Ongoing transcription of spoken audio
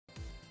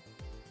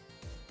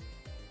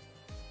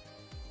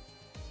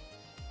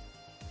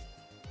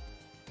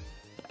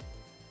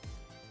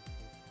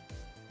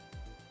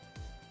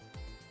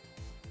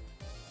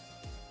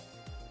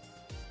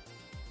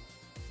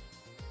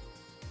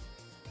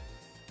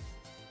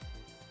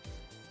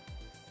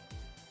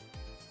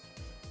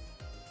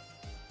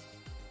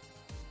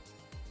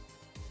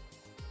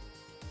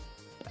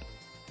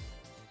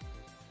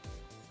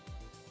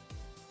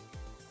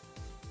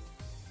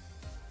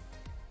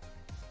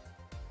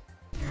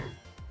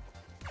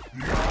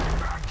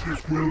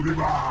Justice will be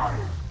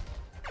mine.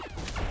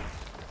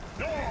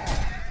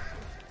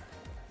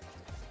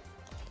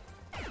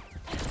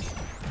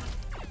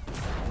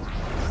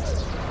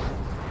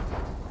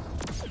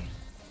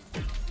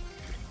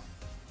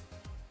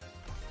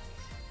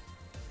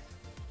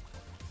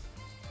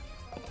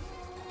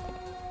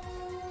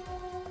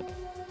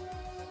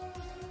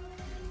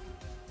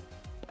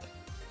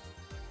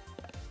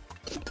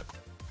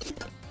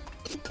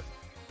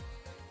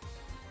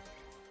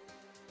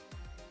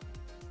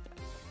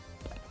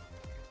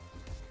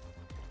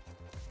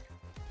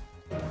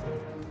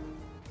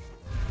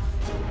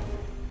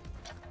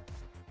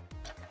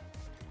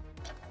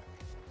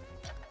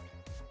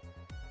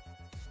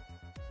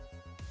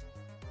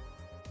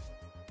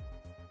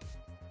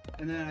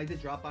 And then I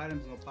did drop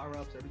items, no power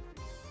ups, everything.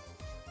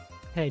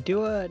 Hey,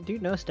 do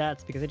no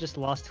stats because I just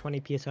lost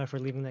 20 PSR for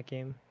leaving that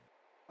game.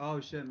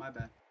 Oh shit, my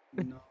bad.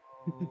 No.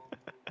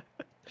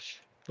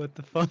 What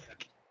the fuck?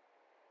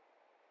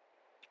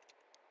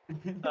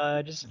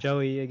 Just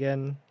Joey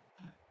again.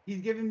 He's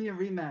giving me a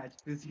rematch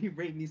because he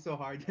raped me so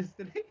hard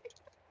yesterday.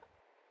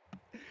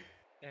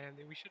 And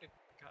we should have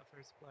got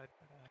first blood.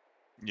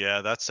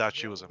 Yeah, that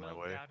statue Will- was in my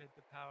Will way. doubted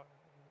the power of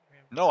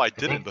Ram. No, I I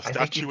didn't. think, The I think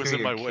statue you was threw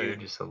in my your way. Q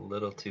just a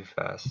little too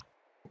fast.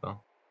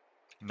 Well,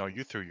 No,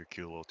 you threw your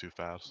Q a little too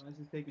fast. Why is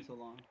this taking so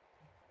long?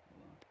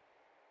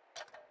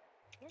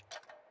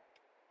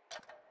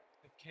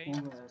 Okay,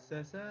 Hold on, so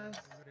SSS.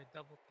 we're gonna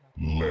double tap.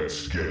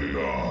 Let's get it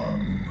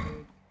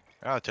on.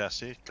 Ah,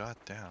 Tessie. God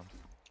damn.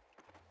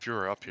 If you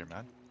were up here,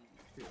 man.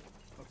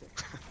 Okay.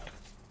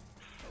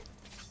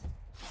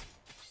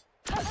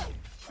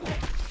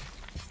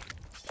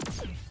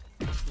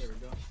 There we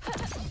go.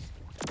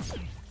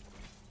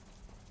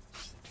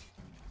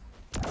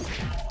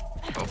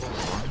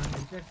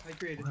 Okay, I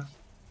created. What?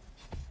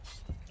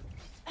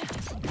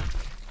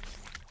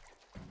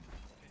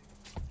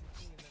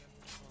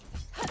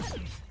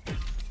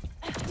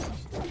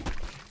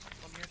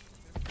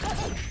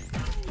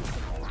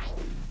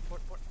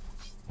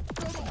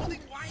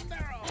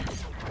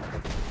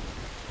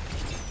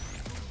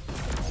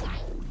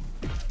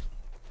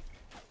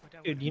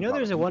 Dude, you know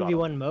there's a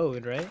 1v1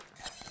 mode, right?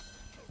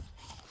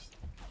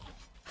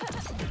 You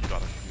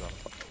got it. You got it.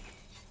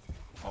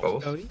 Oh,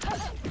 both? Cody?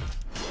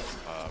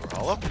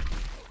 Rala?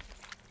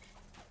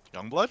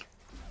 Youngblood?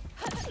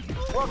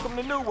 Welcome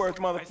to Newark,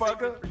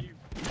 motherfucker.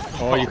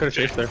 Oh, you could have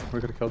chased there.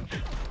 We could have killed.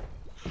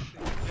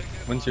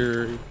 When's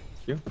your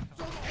Q?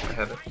 I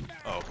have it.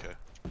 Oh, okay.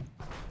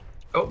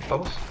 Oh,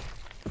 bubbles.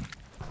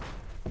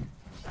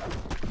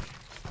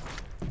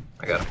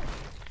 I got him.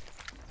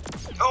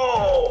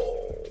 Oh!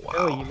 Wow.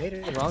 Oh, you made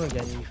it wrong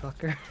again, you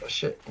fucker. Oh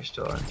shit, you're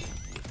still on.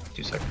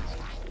 2 seconds.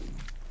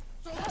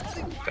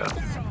 Got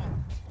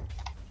him.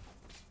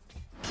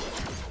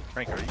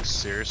 Frank, are you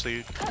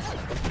seriously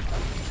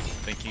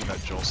thinking that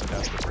Jolson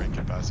has the brain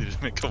capacity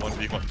to make a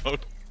 1v1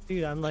 mode?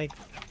 Dude, I'm like,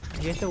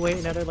 you have to wait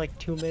another like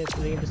 2 minutes for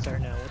the game to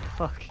start now. What the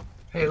fuck?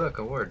 Hey, look,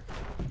 a word.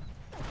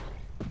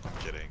 I'm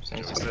kidding.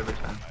 Same Joey's thing every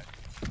time.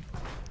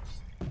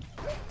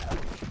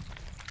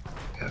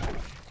 Got it.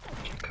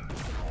 Keep coming.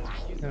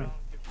 Yeah.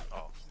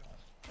 Oh.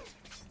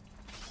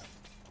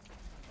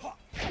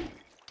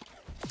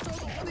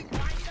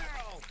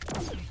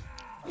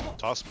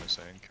 Toss me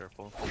saying,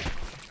 careful.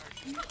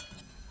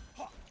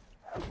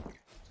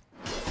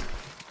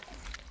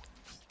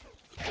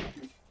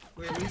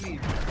 Wait, what do you mean?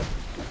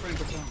 Frank,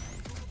 what's wrong?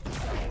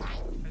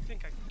 I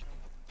think I can kill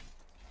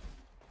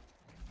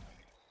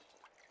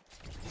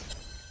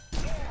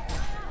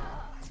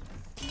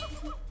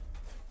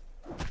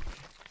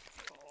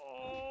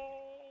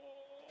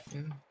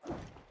Yeah.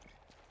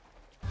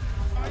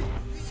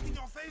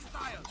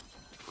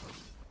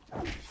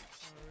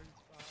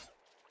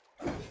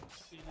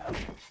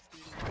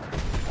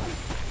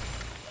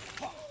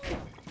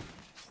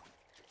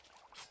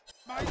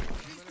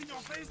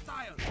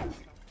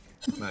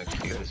 I'm gonna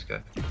Q this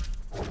guy.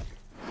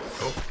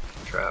 Oh,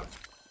 trap.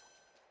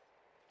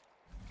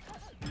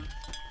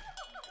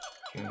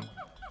 Okay.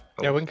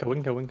 Yeah,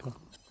 Winko.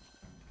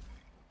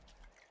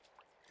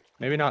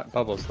 Maybe not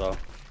bubbles though.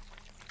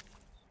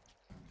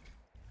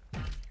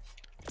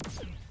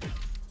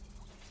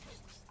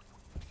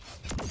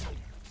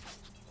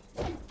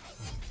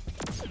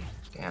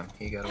 Damn,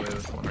 he got away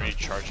with one. Are you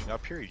charging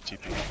up here or are you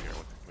TPing up here?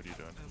 What are you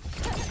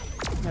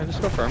doing? Yeah,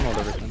 just go farm mode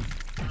everything.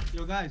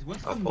 Yo guys,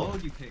 what's the I'll pull.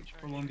 mode you pick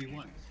for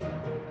 1v1s?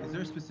 Is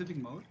there a specific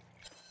mode?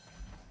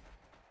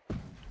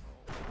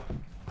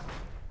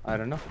 I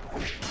don't know.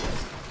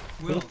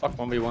 Who Will, the fuck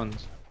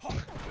 1v1s?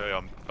 Hey,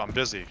 I'm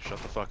busy.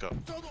 Shut the fuck up.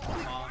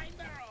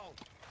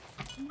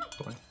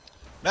 Boy.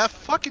 Man,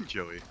 fucking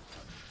Joey.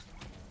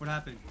 what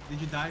happened?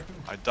 Did you die?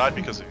 I died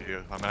because of you.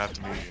 I'm gonna have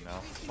to mute you now.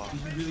 Fuck.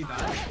 Did you really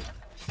die?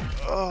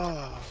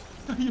 Ugh.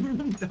 You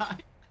really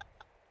died?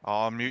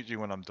 I'll mute you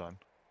when I'm done.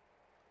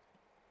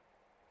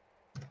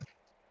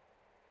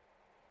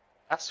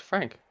 Ask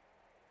Frank.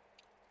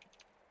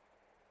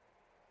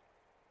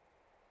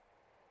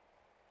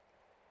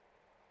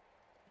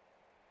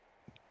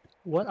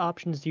 What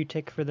options do you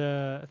take for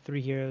the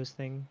 3 heroes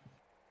thing,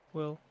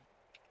 Will?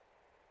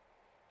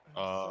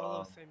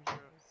 Solo, same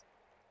heroes.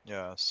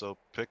 Yeah, so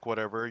pick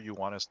whatever you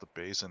want as the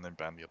base and then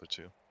ban the other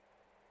two.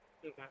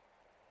 Okay.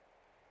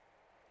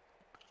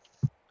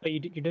 Oh,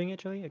 you're doing it,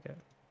 Joey? Okay.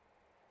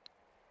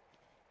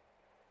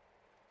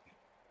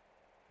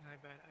 I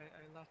bet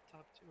I left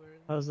top too early.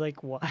 I was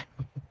like, why?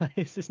 Why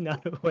is this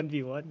not a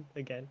 1v1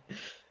 again?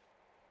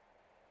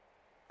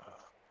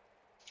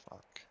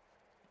 Fuck.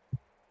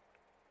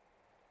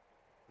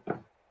 When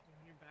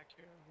you're back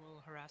here,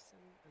 we'll harass him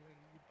and then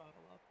you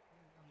bottle up. And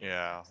then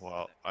Yeah, next,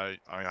 well, I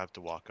have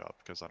to walk up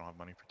because I don't have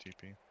money for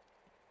TP.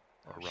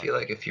 Or I run. feel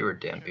like if you were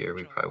Share Dampier,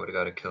 we control. probably would have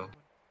got a kill. What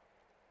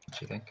do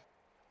you think?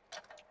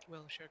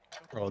 Will share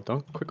control. Bro,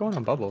 don't quit going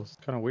on bubbles.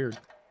 It's kind of weird.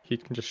 He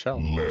can just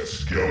shell.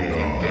 Let's get it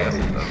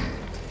Yeah,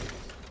 on.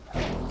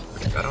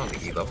 I don't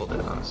think he leveled it,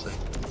 honestly.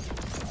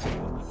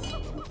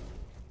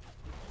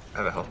 I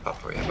have a health pop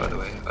for you, by the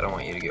way. I don't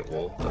want you to get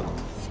wool, though.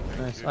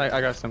 Nice.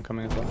 I got some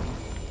coming as well.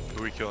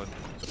 Who are we killing?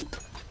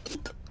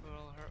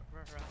 We'll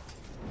harass.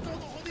 Throw the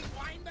holy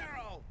wine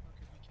barrel!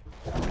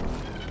 Okay,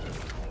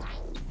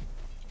 we can.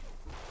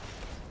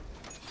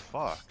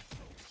 Fuck.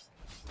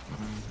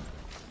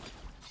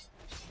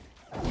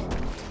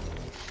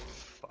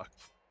 Fuck.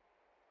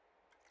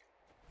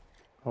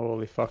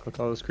 Holy fuck, look at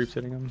all those creeps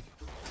hitting him.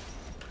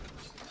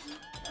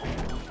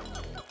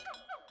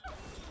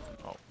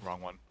 Oh,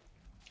 wrong one.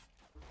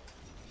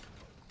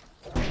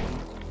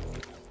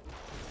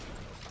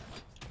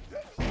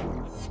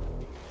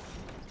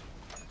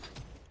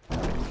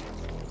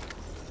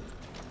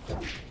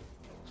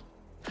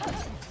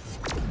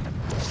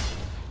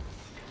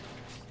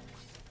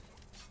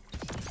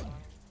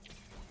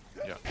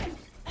 Yeah.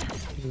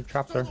 There's a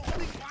trap there.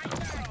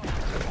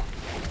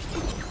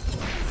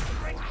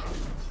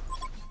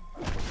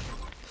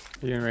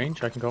 Are you in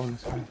range? I can go on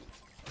this guy.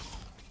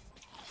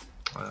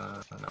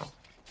 No.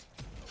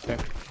 Okay.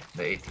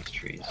 They ate these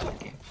trees. I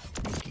can't.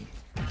 Sneaky.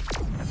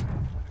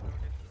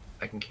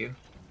 I can queue.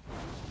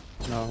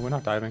 No, we're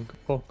not diving.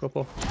 Pull, go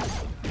pull.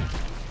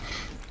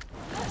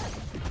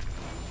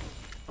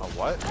 A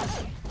what?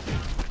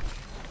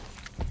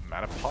 I'm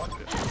out of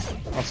pocket.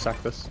 I'll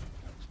stack this.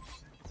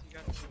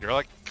 You're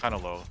like kind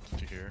of low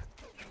to here.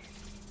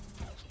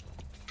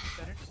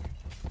 Better?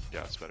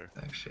 Yeah, it's better.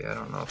 Actually, I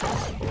don't know if I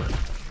want to pull it.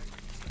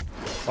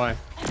 Why?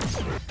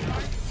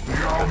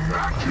 Your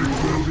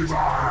magic will be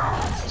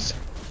mine.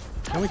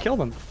 Can we kill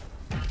them?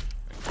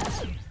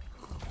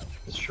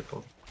 It's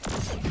triple.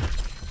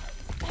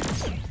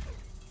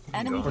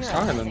 Enemy Go. We're hero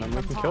stronger than them. missing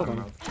We from can kill farm.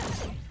 them.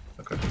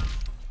 Okay.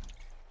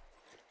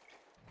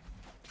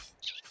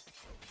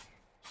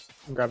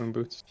 I'm grabbing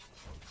boots.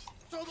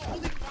 Throw the holy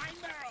wine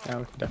barrel! Yeah,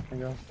 we can definitely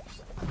go.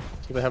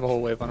 So they have a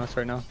whole wave on us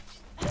right now.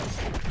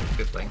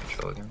 Good lane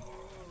control again.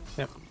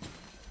 Yep.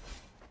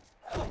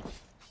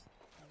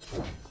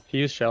 He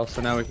used shell,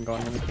 so now we can go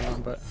on him if we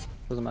want, but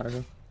doesn't matter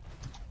who.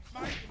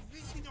 My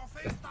fist in your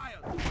face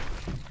style!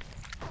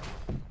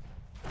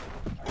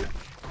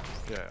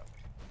 Yeah.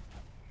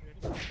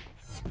 Ready?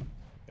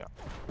 Yeah.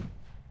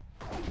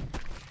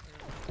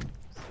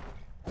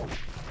 Yeah,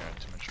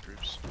 too much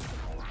groups.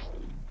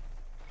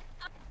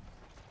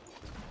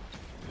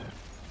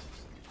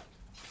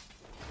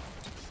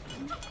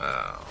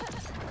 Wow.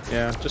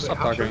 Yeah, just stop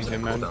how short targeting is the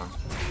him, man. cooldown?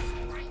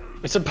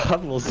 It's a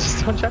Bubbles,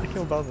 just don't try to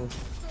kill Bubbles.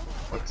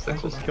 What's the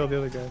Let's just cooldown? kill the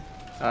other guy.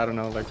 I don't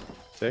know, like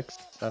 6,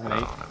 7, Oh, 8.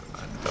 never mind.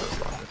 That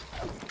was longer.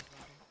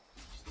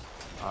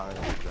 I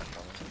don't think I'm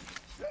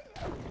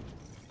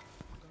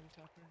Going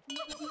topper.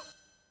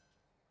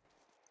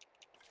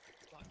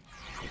 Block.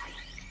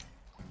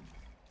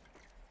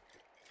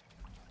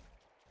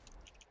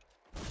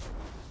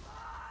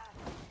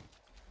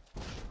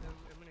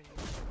 I'm gonna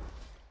use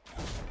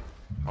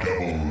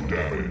Double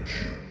damage.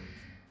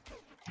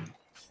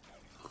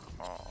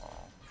 Aw.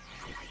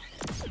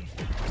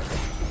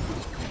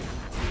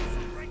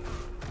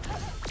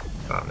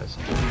 Bot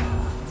missing.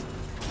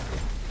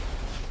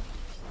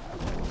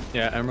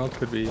 Yeah, Emerald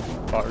could be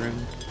bot room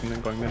and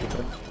then going mid with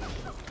it.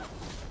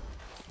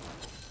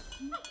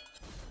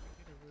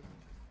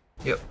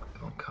 Yep,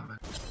 I'm coming.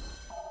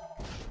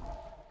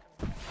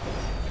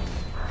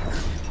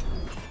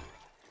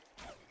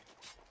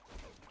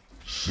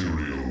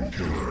 Serial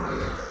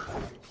killer.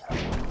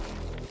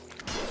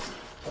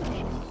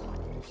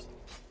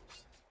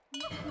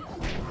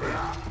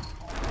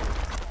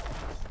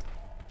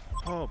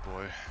 Oh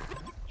boy.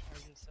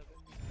 charging 7.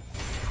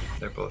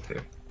 They're both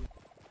here.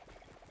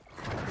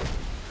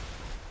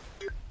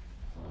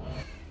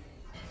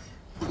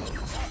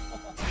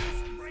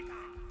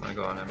 I'm gonna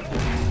go on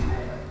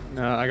him.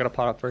 No, I gotta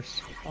pot up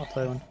first. I'll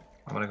play one.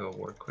 I'm gonna go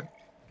ward quick.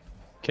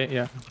 Okay,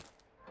 yeah.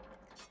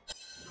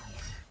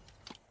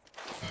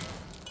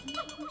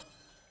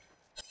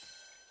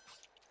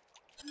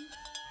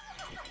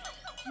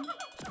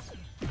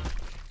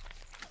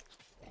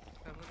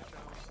 I'm gonna go.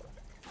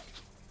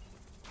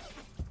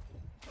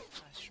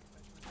 Flash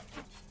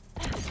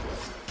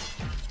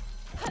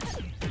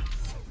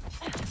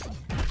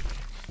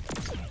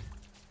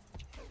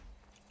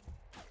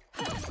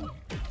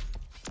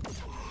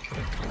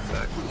Okay, coming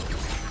back.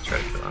 Try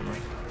to kill Emily.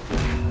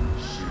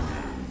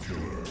 Serial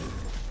killer.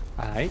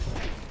 Alright.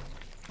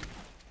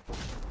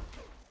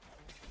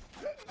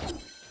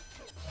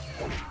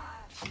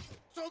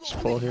 So the Just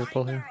holy pull here, wine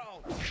pull here.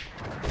 barrel.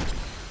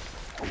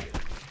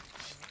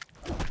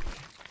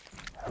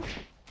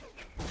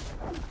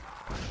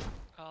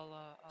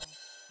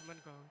 I'm gonna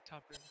go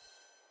top room.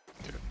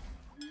 Okay.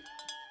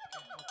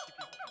 I'll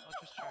TP. I'll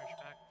just charge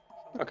back.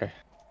 Okay.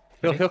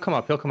 He'll come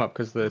up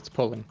because it's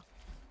pulling.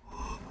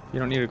 You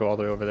don't need to go all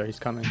the way over there, he's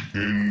coming.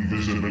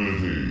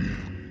 Invisibility.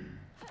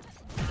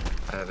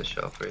 I have a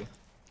shell for you.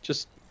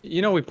 Just,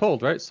 you know we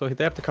pulled, right? So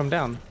they have to come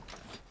down.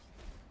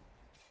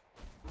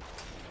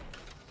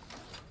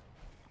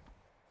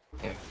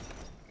 Here.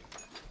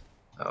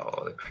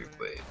 Oh, the creep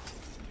wave.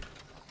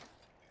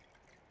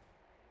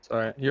 It's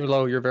alright. You're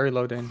low, you're very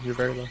low, Dane. You're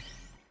very low.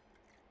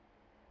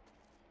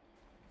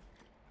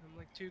 I'm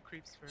like 2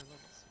 creeps for level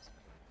 6.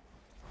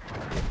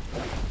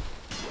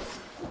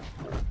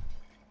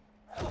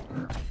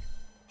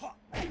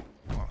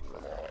 By the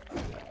way.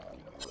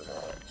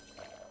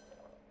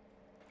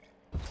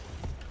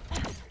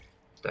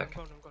 Stack.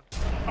 I'm going.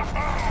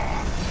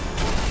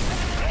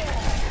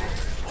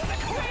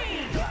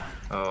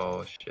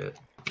 Oh shit.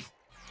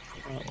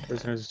 Oh,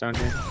 prisoners down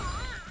here.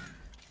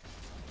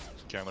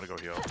 Okay, I'm gonna go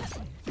heal.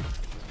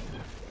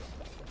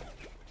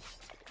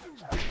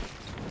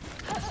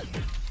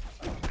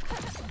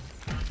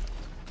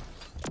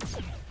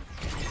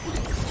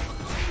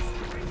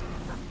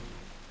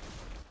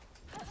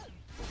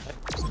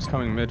 He's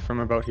coming mid from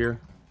about here.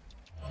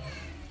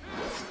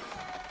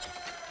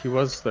 He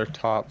was their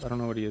top. I don't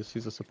know what he is.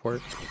 He's a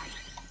support.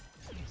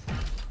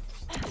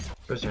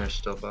 Prisoner's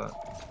still bot.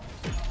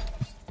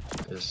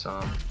 Just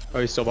Oh,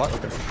 he's still bot?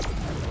 Okay.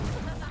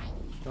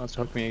 He wants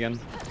to hook me again.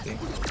 see.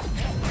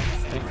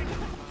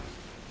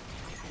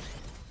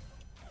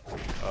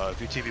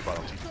 VTV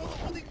bottom, TP So the bottom.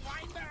 holy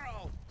wine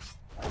barrel.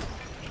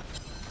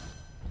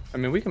 I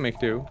mean, we can make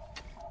do.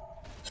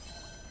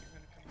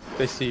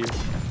 They see you.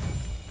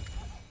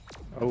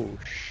 Oh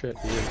shit,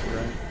 he is, you're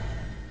right.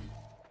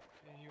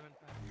 Okay, you went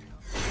back.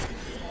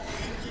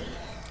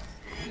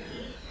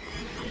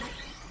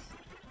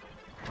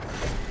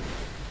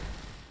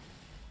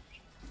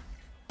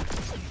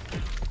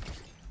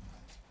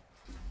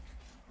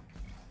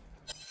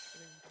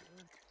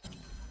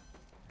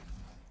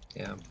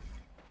 Yeah.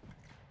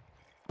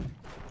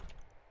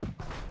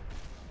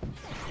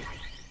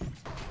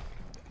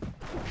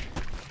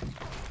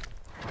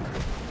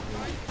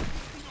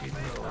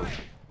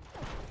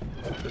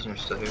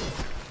 Prisoner's still here.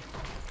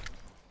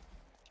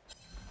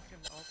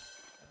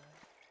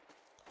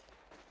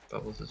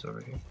 Bubbles is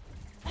over here.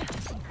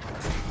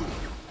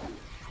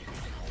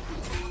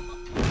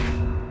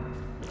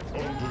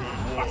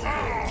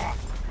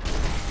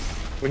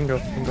 We can go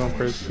on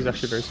Priz. He's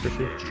actually very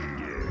squishy.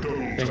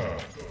 Okay.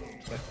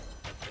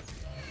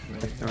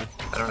 Okay, alright.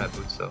 I don't have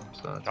boots though,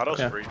 so that's Auto's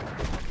Yeah. free.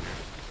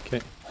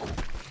 Okay.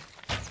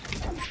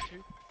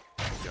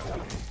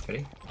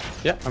 ready?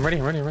 Yeah, I'm ready.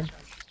 I'm not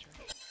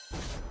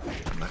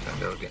gonna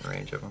be able to get in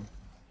range of him.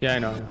 Yeah, I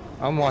know.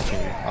 I'm watching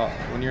you.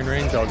 When you're in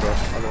range, I'll go.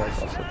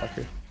 Otherwise, I'll sit back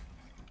here.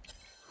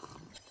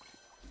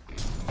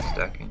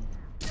 Stacking.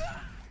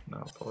 No,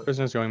 I'll pull it.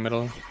 Prisoner's going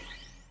middle.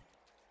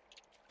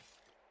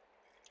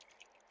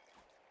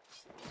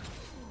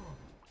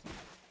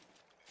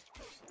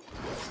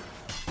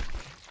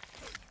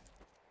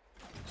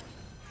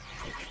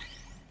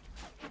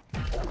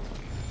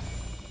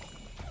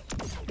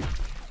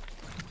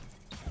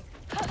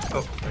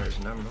 Oh, there's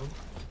an emerald.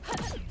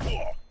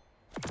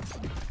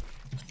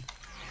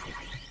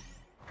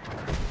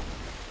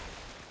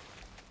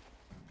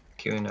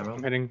 Queuing I'm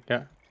emerald. hitting.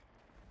 Yeah.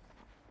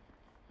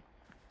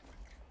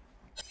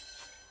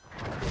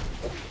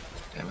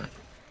 Damn it.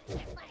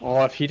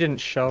 Oh, if he didn't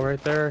shell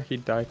right there,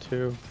 he'd die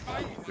too.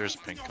 There's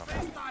pink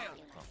coming.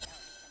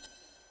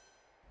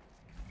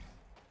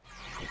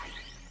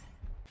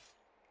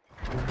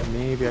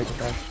 Maybe I could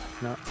dash.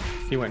 No.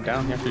 He went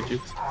down. He actually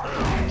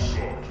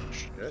juked.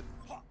 Shit.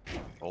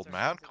 Old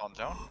man, calm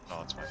down.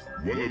 No, it's fine.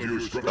 One of your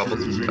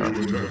structures is able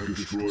to attack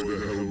destroy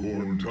the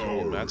Hellborn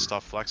Old man, Tower.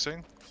 stop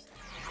flexing.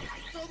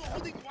 So the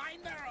holy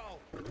wine barrel.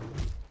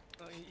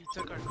 Oh, he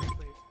took our creep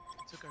wave.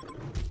 He took our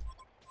creep.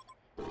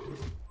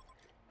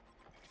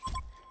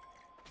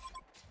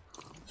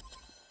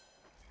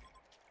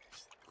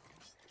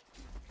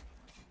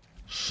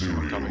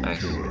 Serial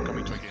Nice. killer.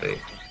 Coming Twinkie.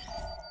 Fake.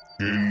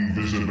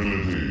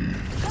 Invisibility.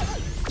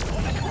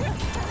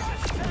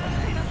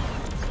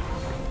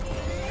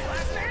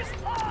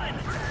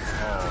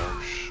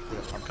 Oh, shit.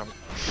 I'm coming.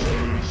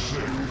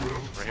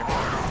 Right here.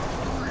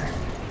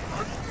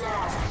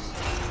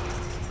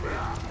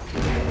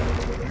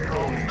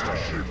 Your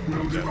magic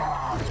will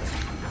divide.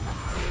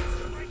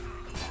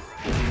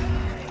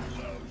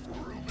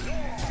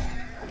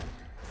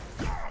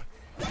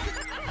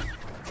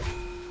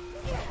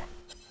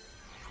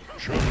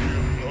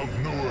 Champion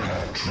of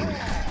North Tree.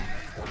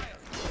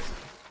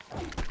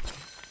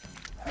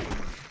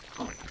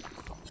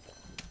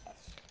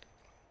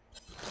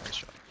 Nice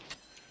shot.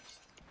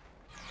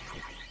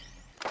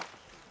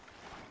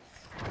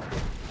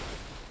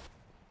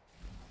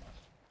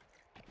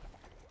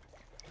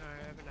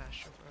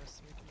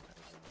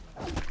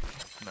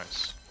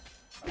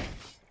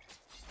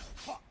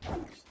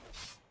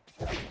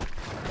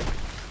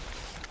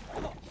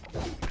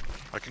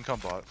 can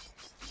come bot.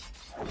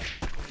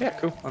 Yeah,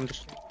 cool. I'm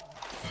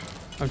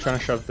trying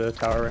to shove the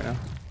tower right now.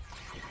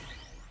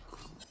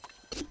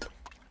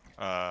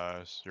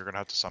 You're gonna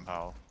have to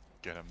somehow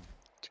get him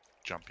to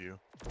jump you.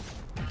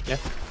 Yeah.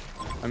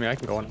 I mean, I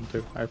can go on him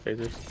too. I have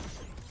phasers.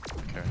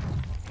 Okay.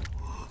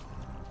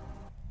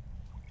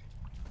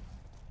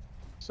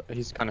 So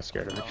he's kind of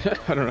scared of me.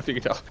 I don't know if you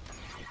can tell.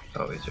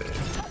 Oh, he's right.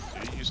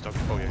 Did you use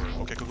W? Oh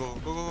yeah. Okay, go.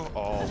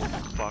 Oh,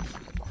 fuck.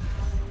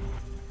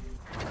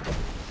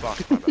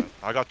 Fuck, my bad.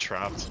 I got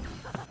trapped.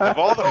 Of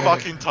all the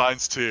fucking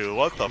times too.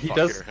 What the He fuck?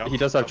 does. Here, He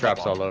does have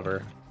traps all bottle.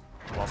 over.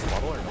 You want the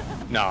bottle or no?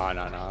 No,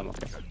 I'm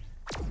okay.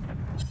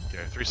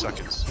 Okay, 3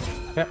 seconds.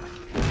 Yeah.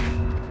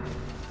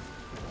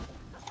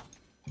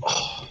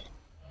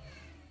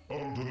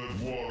 Ultimate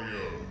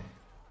warrior.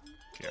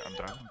 Okay, I'm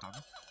done.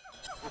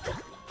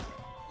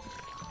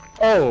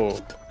 Oh.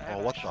 Oh,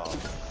 what the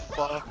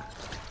fuck?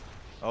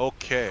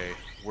 Okay,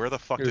 where the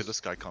fuck He did was- this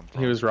guy come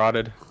from? He was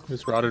rotted. He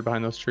was rotted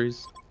behind those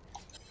trees.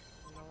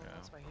 You know, Yeah.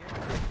 that's my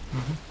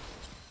heel.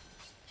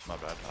 My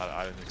bad.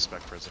 I didn't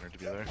expect Prisoner to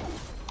be there.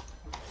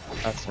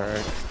 That's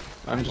alright.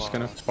 I'm just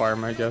gonna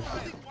farm, I guess.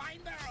 Wine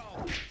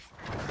barrel.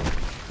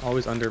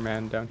 Always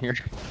undermanned down here.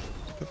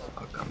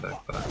 I'll come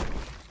back, but.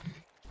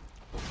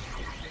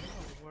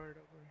 Word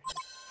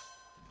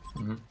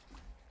over here.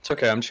 It's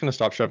okay. I'm just gonna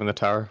stop shoving the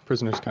tower.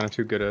 Prisoner's kind of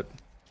too good at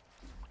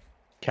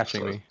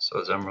catching me. So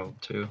is Emerald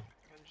too.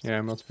 Yeah,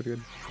 Emerald's pretty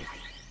good.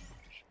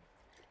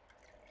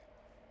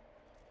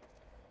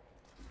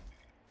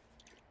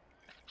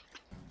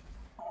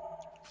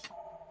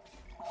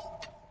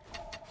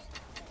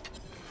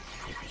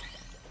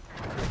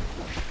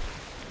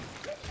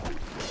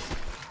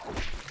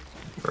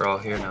 We're all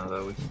here now,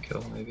 though. We can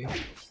kill maybe.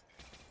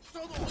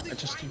 I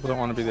just don't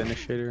want to be the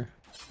initiator.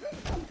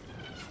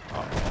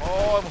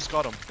 Oh, I almost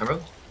got him.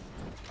 Emerald.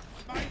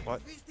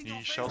 What?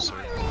 He shell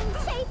served.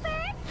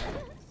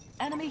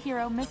 Enemy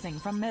hero missing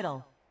from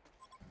middle.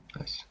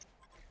 Nice.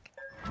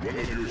 One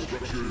of your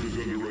structures is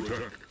under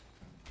attack.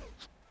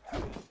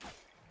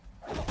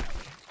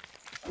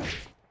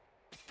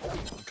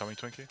 I'm coming,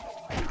 Twinkie.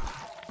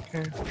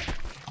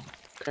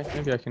 Okay,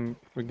 maybe we can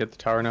get the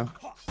tower now.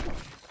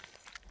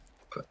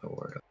 Put the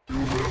ward up.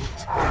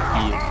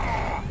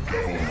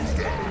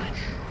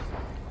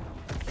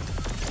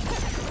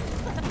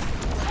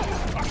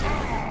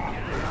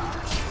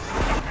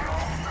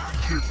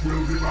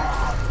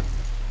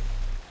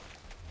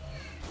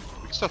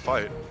 We can still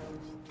fight.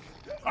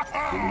 The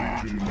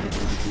Legion has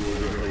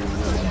destroyed a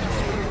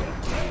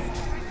Hellborn tower.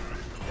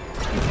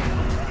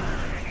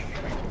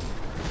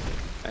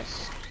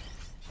 Nice.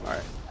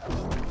 Alright.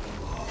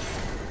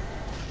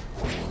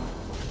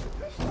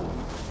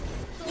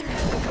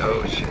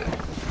 Oh shit.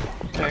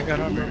 Okay, I got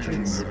The armor, Legion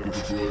please. have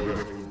destroyed a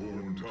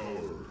Hellborn tower.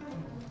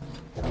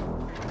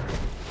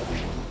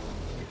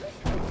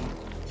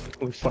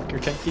 Holy fuck, your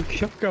tanky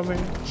kept coming.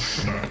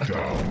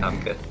 Smackdown. I'm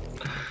good.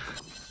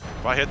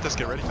 If I hit this,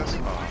 get ready, Tess.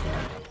 Oh.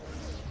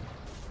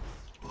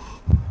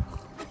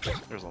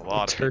 There's a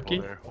lot of Turkey?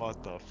 people there.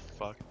 What the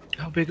fuck?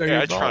 How big are Hey,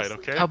 your I balls? tried,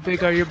 okay? How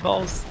big are your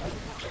balls?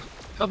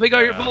 How big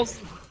are your Yeah. balls?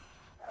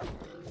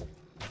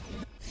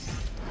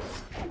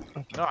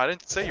 No, I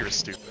didn't say you were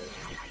stupid.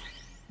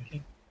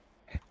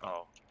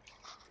 Oh.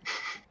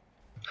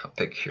 How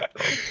big your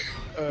balls?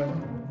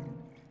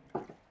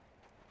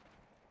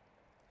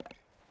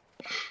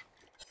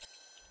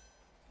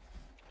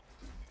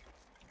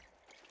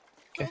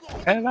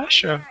 And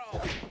Astra.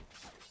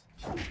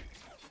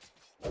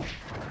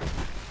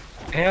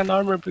 And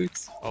armor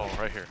boots. Oh,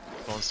 right here.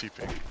 Go on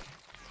CP.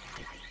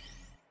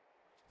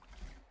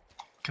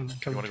 Come on, You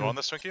come wanna on. go on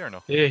this, Twinkie, or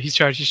no? Yeah, he's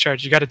charged, he's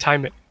charged. You gotta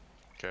time it.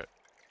 Okay.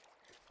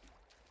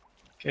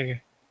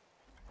 Okay.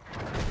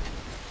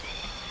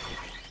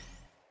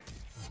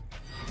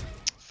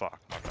 Fuck,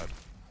 my bad.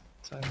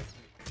 Silence.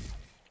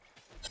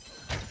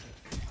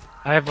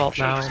 I have vault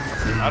now.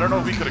 I don't know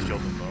if we could have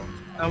killed him though.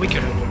 Oh, we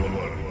could. I'm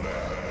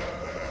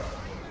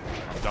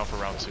down for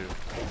round 2.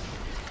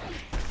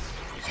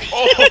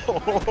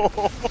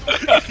 Oh!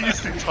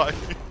 Easy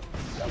timing.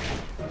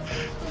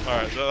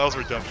 Alright, that was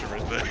redemption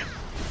right there. I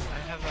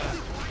have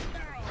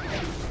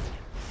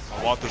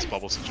I want this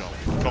Bubbles to jump.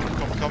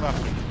 Come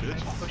after me,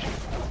 bitch. push it.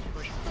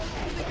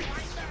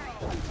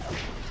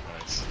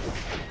 Nice.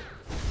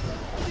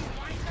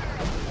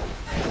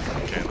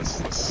 Okay,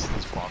 let's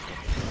bonk him.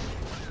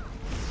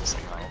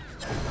 Somehow.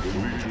 The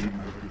Legion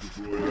have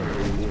destroyed a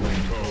Hellborn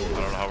tower.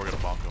 I don't know how we're gonna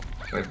bonk him.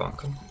 Can we bonk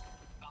him?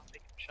 I'll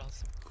take shells.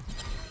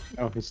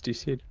 Oh, he's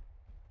DC'd.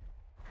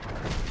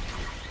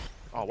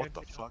 Oh, what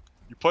the fuck?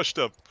 You pushed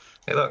him.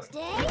 Hey, look.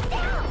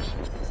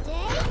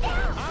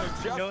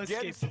 No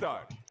escape.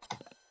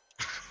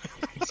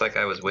 It's like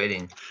I was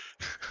waiting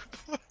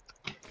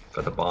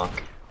for the bonk.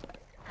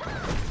 Yeah,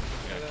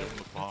 give him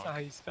the That's not bonk. how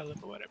you spell it,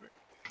 but whatever.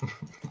 So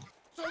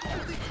the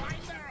holy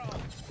wine barrel.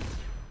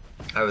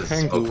 I was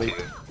Angry.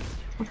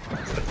 spoke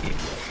to. So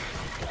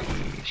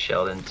he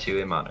shelled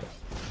into a monitor.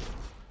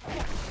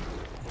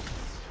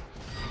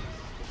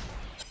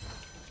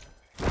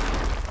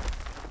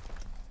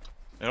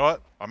 You know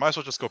what? I might as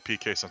well just go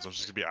PK since I'm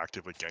just gonna be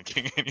actively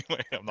ganking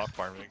anyway. I'm not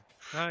farming.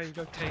 No, you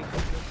go tank.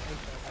 You go tank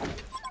that way.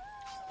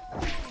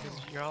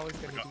 'Cause you're always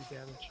gonna do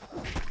damage.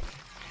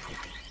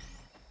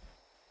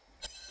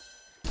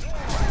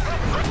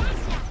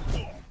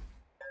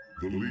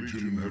 The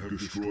Legion have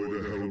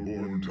destroyed a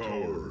Hellborn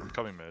tower. I'm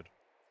coming mid.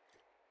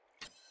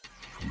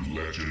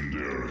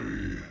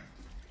 Legendary.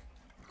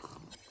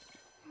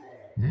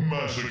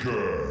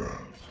 Massacre.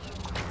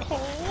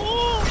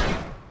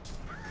 Oh!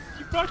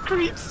 You brought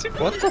creeps to me.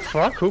 What the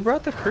fuck? Who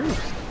brought the creeps?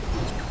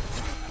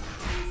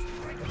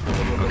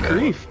 Okay.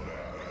 Creep.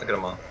 Look at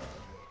him all.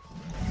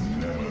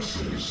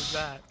 Who's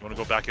that? You wanna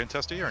go back in,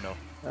 Testy, or no?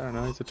 I don't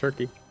know. He's a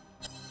turkey.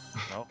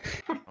 No?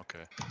 Okay.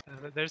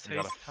 There's We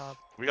Haze gotta- top.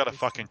 We got a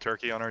fucking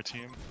turkey on our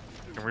team.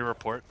 Can we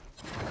report?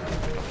 We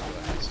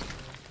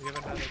have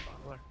another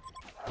bottler.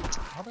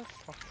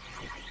 Motherfucker.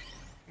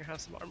 Here,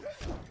 have some armor.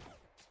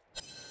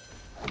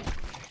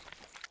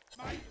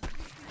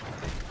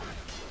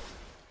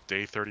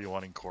 Day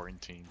 31 in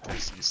quarantine.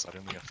 Testy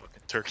suddenly a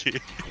fucking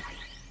turkey.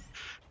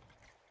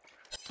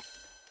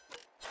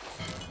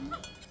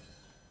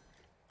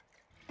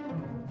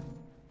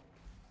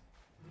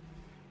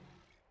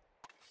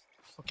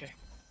 Okay.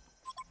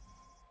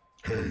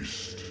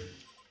 Haste.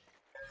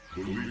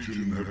 The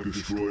Legion have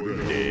destroyed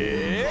a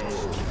Hellborn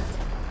tower.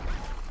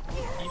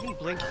 Even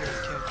Blink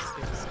heroes can't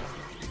escape this.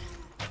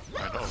 I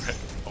know, right?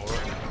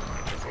 Alright.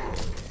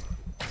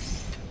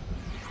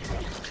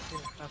 Here,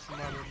 have some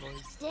armor,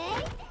 boys.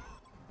 Stay?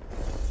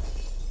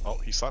 Oh,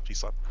 he slept, he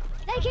slept.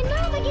 They can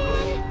move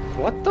again!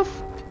 What the f?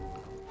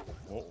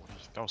 Whoa,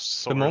 that was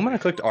so The moment I early.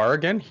 clicked R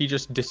again, he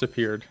just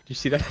disappeared. Do you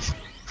see that?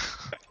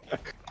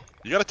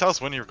 You gotta tell us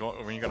when you're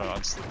going, when you're gonna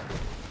unsleep.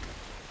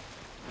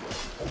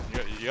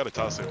 You gotta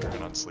tell us if you're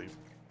gonna unsleep.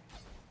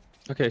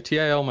 Okay,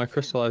 TIL, my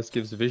crystallized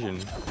gives vision.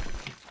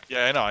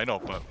 Yeah, I know,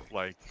 but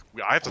like,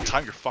 I have to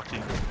time your fucking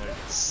like,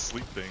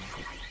 sleep thing.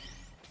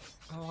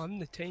 Oh, I'm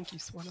the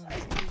tankiest one on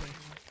this team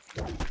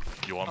right now.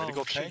 You want me to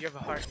go shit, tank? you have a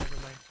heart. Never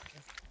mind. Okay,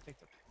 take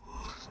the.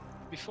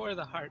 Before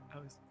the heart, I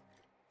was.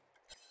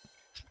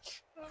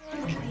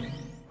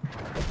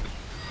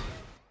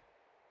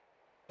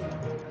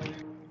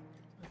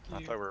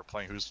 I thought we were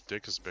playing whose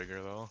dick is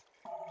bigger though.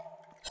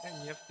 And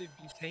you have to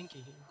be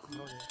tanky.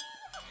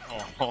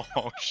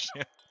 Oh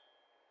shit.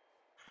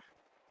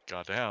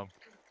 Goddamn.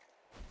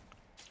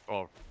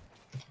 Oh,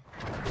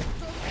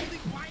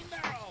 Holding wine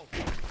barrel.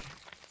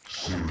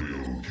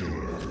 Serial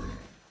killer.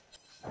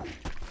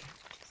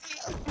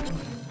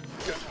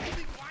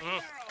 Holding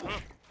wine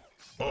barrel.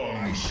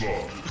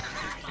 Onslaught.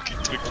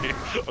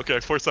 okay,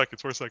 4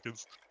 seconds, 4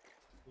 seconds.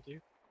 Thank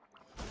you.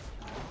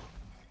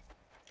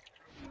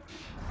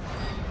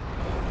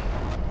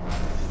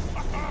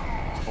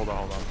 Hold on,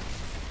 hold on.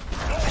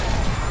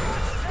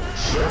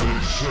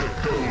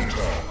 7-6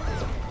 Delta.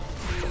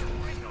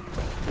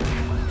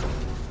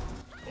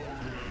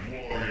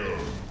 Warrior.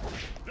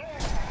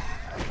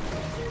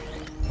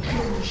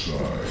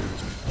 Genocide.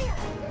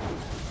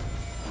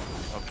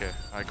 Okay,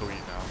 I go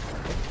eat now.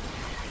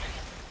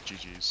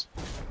 GG's.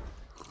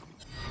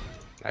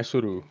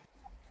 Aisuru.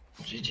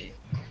 GG.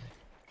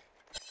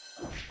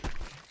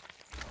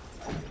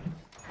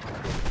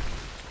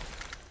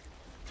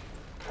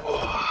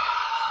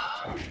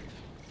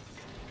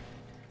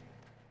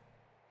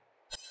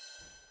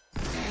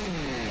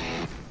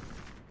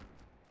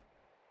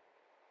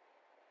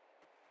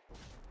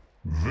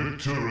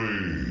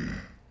 Victory.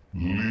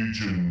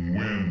 Legion